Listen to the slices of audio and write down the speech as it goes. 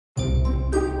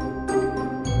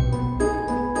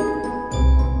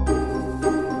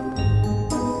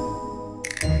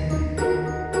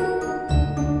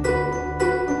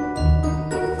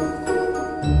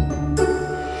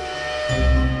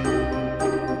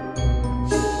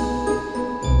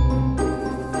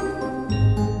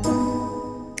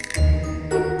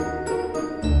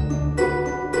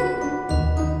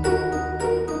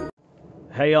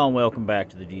Hey y'all, and welcome back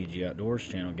to the DG Outdoors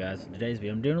channel, guys. In today's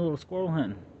video, I'm doing a little squirrel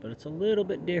hunting, but it's a little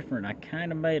bit different. I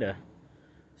kind of made a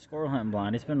squirrel hunting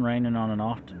blind. It's been raining on and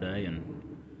off today, and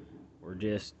we're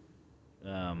just,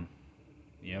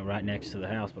 right next to the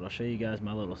house. But I'll show you guys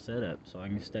my little setup so I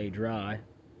can stay dry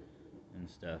and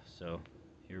stuff. So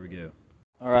here we go.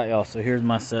 All right, y'all. So here's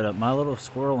my setup. My little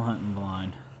squirrel hunting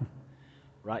blind,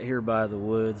 right here by the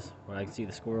woods, where I can see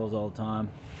the squirrels all the time.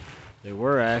 They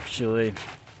were actually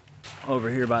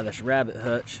over here by this rabbit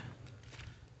hutch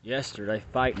yesterday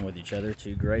fighting with each other,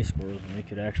 two gray squirrels, and we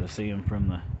could actually see them from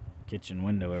the kitchen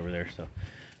window over there. So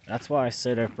that's why I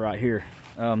set up right here.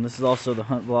 This is also the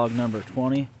hunt vlog number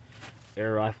 20,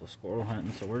 air rifle squirrel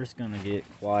hunting. So we're just gonna get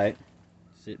quiet,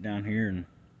 sit down here, and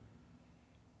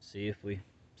see if we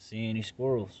see any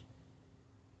squirrels,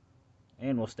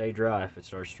 and we'll stay dry if it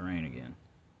starts to rain again.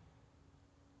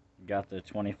 Got the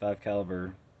 25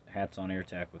 caliber hats on air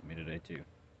tack with me today too.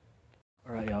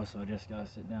 Alright y'all, so I just gotta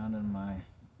sit down in my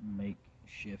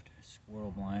makeshift squirrel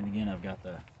blind. Again, I've got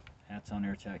the hats on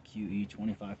air tack QE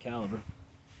 25 caliber.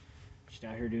 Just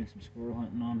out here doing some squirrel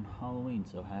hunting on Halloween,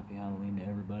 so happy Halloween to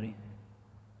everybody.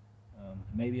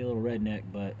 Maybe a little redneck,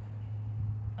 but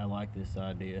I like this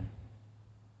idea.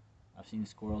 I've seen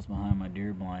squirrels behind my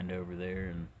deer blind over there,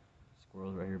 and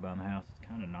squirrels right here by the house. It's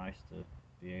kind of nice to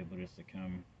be able just to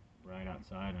come right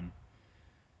outside and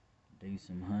do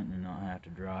some hunting and not have to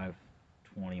drive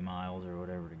 20 miles or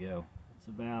whatever to go. It's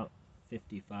about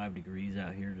 55 degrees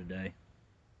out here today,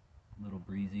 a little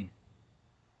breezy,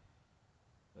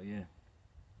 but yeah,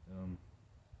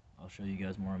 I'll show you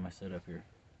guys more of my setup here.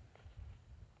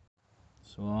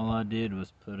 So all I did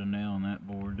was put a nail on that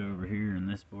board over here and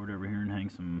this board over here and hang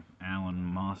some Allen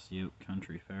moss yoke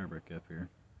country fabric up here,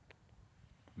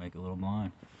 make a little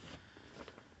blind,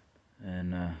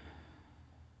 and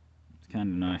it's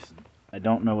kind of nice. I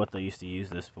don't know what they used to use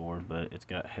this for, but it's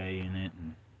got hay in it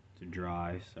and to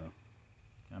dry, so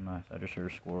kind of nice. I just heard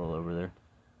a squirrel over there,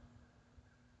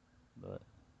 but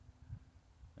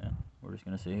yeah, we're just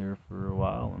gonna sit here for a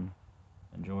while and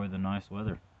enjoy the nice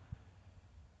weather.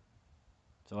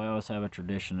 So I always have a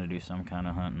tradition to do some kind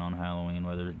of hunting on Halloween,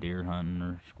 whether it's deer hunting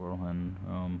or squirrel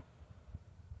hunting.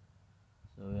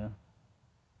 So yeah.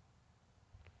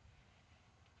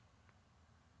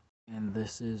 And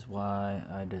this is why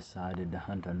I decided to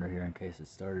hunt under here in case it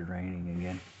started raining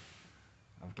again.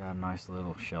 I've got a nice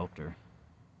little shelter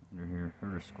under here.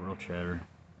 Heard a squirrel chatter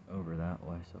over that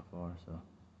way so far, so.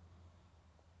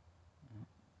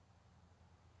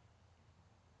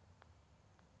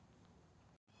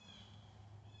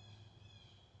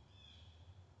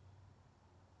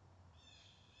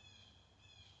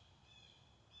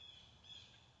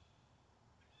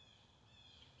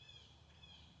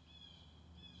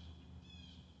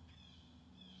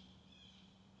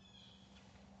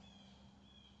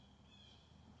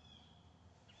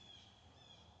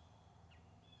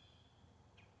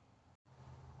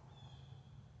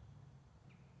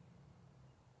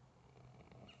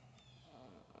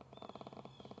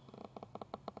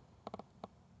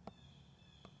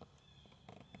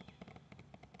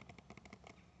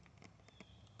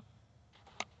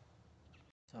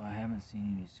 So I haven't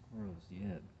seen any squirrels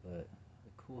yet, but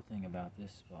the cool thing about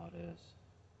this spot is,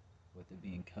 with it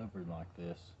being covered like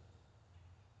this,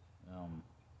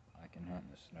 I can hunt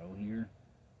in the snow here.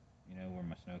 You know, where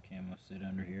my snow cam will sit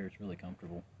under here. It's really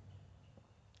comfortable.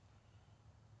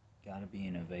 Gotta be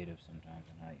innovative sometimes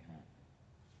in how you hunt.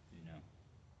 You know,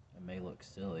 it may look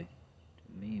silly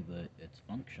to me, but it's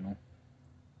functional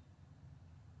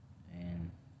and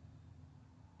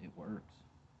it works.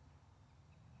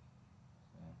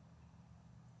 So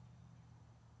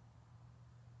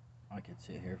I could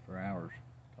sit here for hours,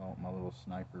 call it my little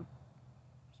sniper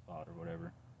spot or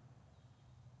whatever.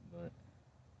 But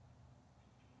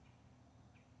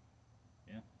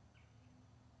yeah,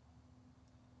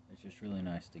 it's just really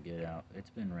nice to get out. It's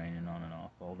been raining on and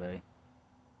off all day,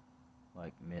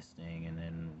 like misting and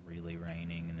then really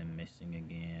raining and then misting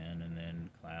again and then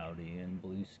cloudy and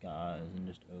blue skies and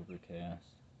just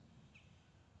overcast.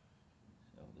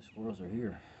 So the squirrels are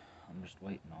here. I'm just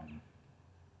waiting on them.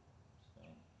 So,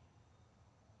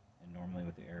 and normally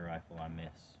with the air rifle I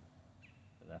miss,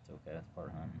 but that's okay. That's part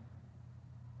of hunting.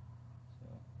 So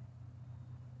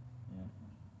yeah.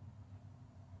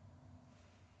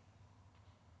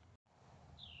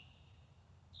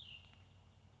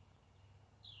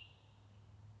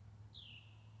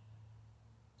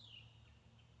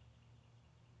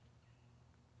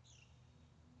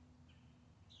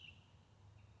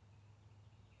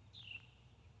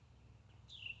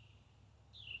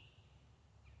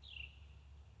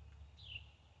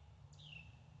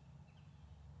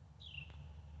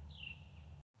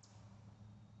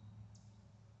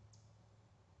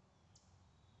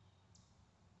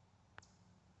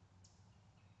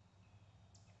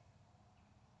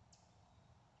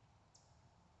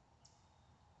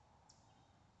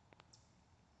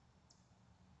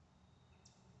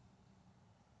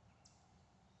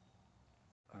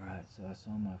 So I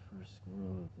saw my first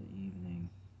squirrel of the evening,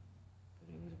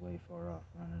 but it was way far off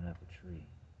running up a tree.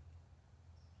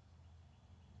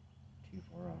 Too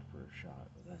far off for a shot,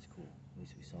 but that's cool. At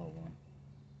least we saw one.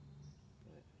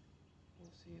 But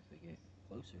we'll see if they get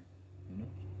closer. Who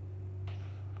knows?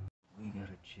 We got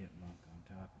a chipmunk on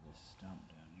top of this stump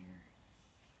down here.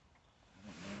 I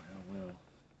don't know how well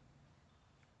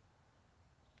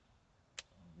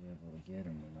I'll be able to get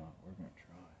him or not. We're going to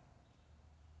try.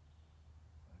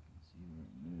 If I can see where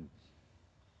it moves.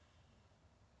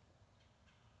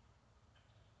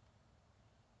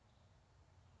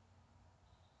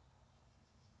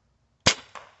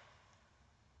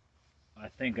 I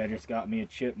think I just got me a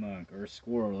chipmunk or a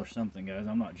squirrel or something, guys.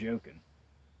 I'm not joking.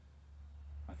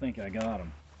 I think I got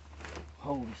him.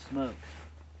 Holy smokes.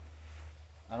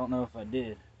 I don't know if I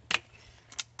did.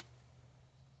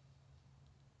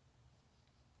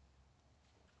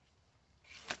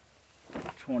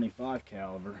 .25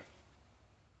 caliber.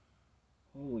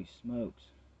 Holy smokes.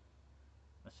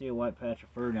 I see a white patch of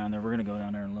fur down there. We're going to go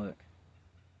down there and look.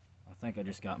 I think I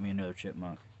just got me another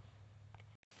chipmunk.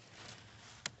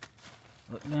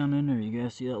 Look down in there. You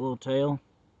guys see that little tail?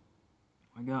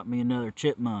 I got me another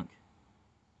chipmunk.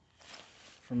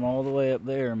 From all the way up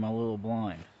there in my little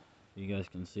blind. You guys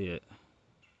can see it.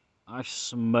 I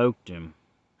smoked him.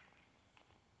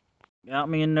 Got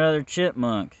me another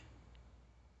chipmunk.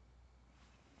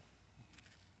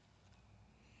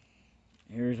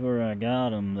 Here's where I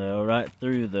got him though, right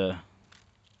through the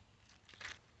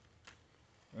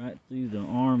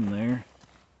arm there.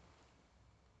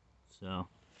 So,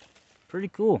 pretty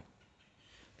cool.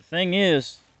 The thing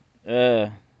is,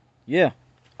 yeah,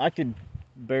 I could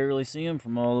barely see him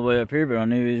from all the way up here, but I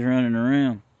knew he was running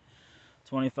around.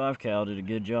 25 cal did a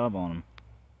good job on him.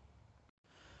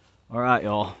 Alright,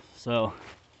 y'all, so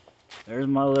there's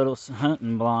my little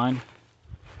hunting blind.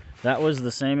 That was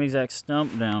the same exact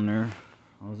stump down there.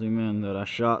 I'll zoom in, that I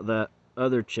shot that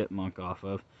other chipmunk off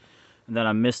of, and that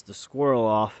I missed the squirrel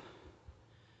off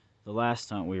the last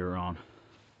hunt we were on.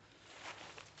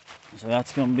 So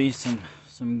that's gonna be some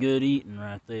good eating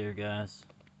right there, guys.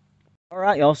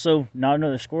 Alright, y'all, so not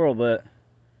another squirrel, but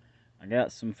I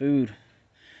got some food.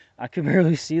 I could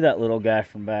barely see that little guy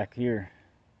from back here,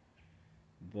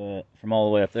 but from all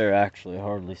the way up there, actually, I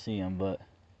hardly see him, but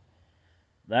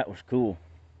that was cool.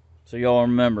 So y'all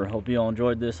remember, hope y'all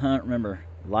enjoyed this hunt. Remember,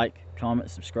 like, comment,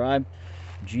 subscribe.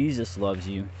 Jesus loves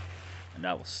you, and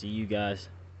I will see you guys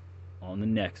on the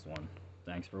next one.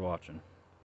 Thanks for watching.